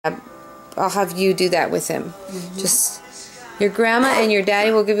I'll have you do that with him. Just your grandma and your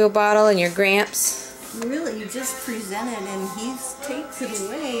daddy will give you a bottle, and your gramps. Really, you just present it and he takes it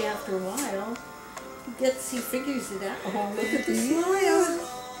away after a while. He figures it out. Oh, look at the smile.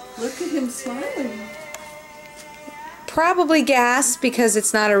 Look at him smiling. Probably gas because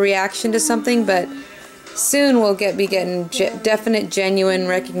it's not a reaction to something, but soon we'll be getting definite, genuine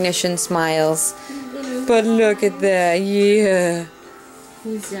recognition smiles. But look at that, yeah.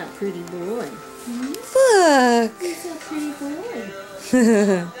 Who's that pretty boy? Look. Who's that pretty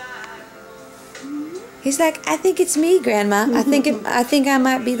boy? He's like, I think it's me, Grandma. I think I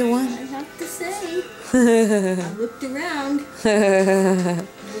might be the one. I have to say, I looked around.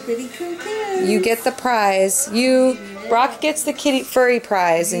 Nobody compares. You get the prize. Brock gets the furry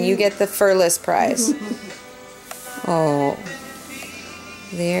prize, and you get the furless prize. Oh,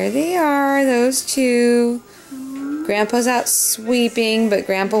 there they are, those two. Grandpa's out sweeping, but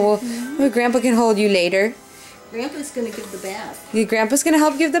Grandpa can hold you later. Grandpa's gonna give the bath. Grandpa's gonna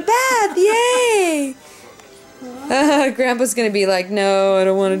help give the bath. Yay! Grandpa's gonna be like, no, I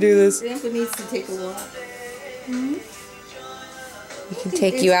don't want to do this. Grandpa needs to take a walk. He can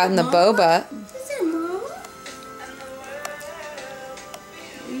take you out in the boba. Is there Mama?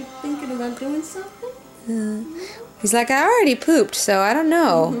 Are you thinking about doing something? He's like, I already pooped, so I don't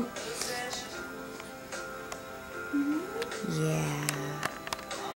know.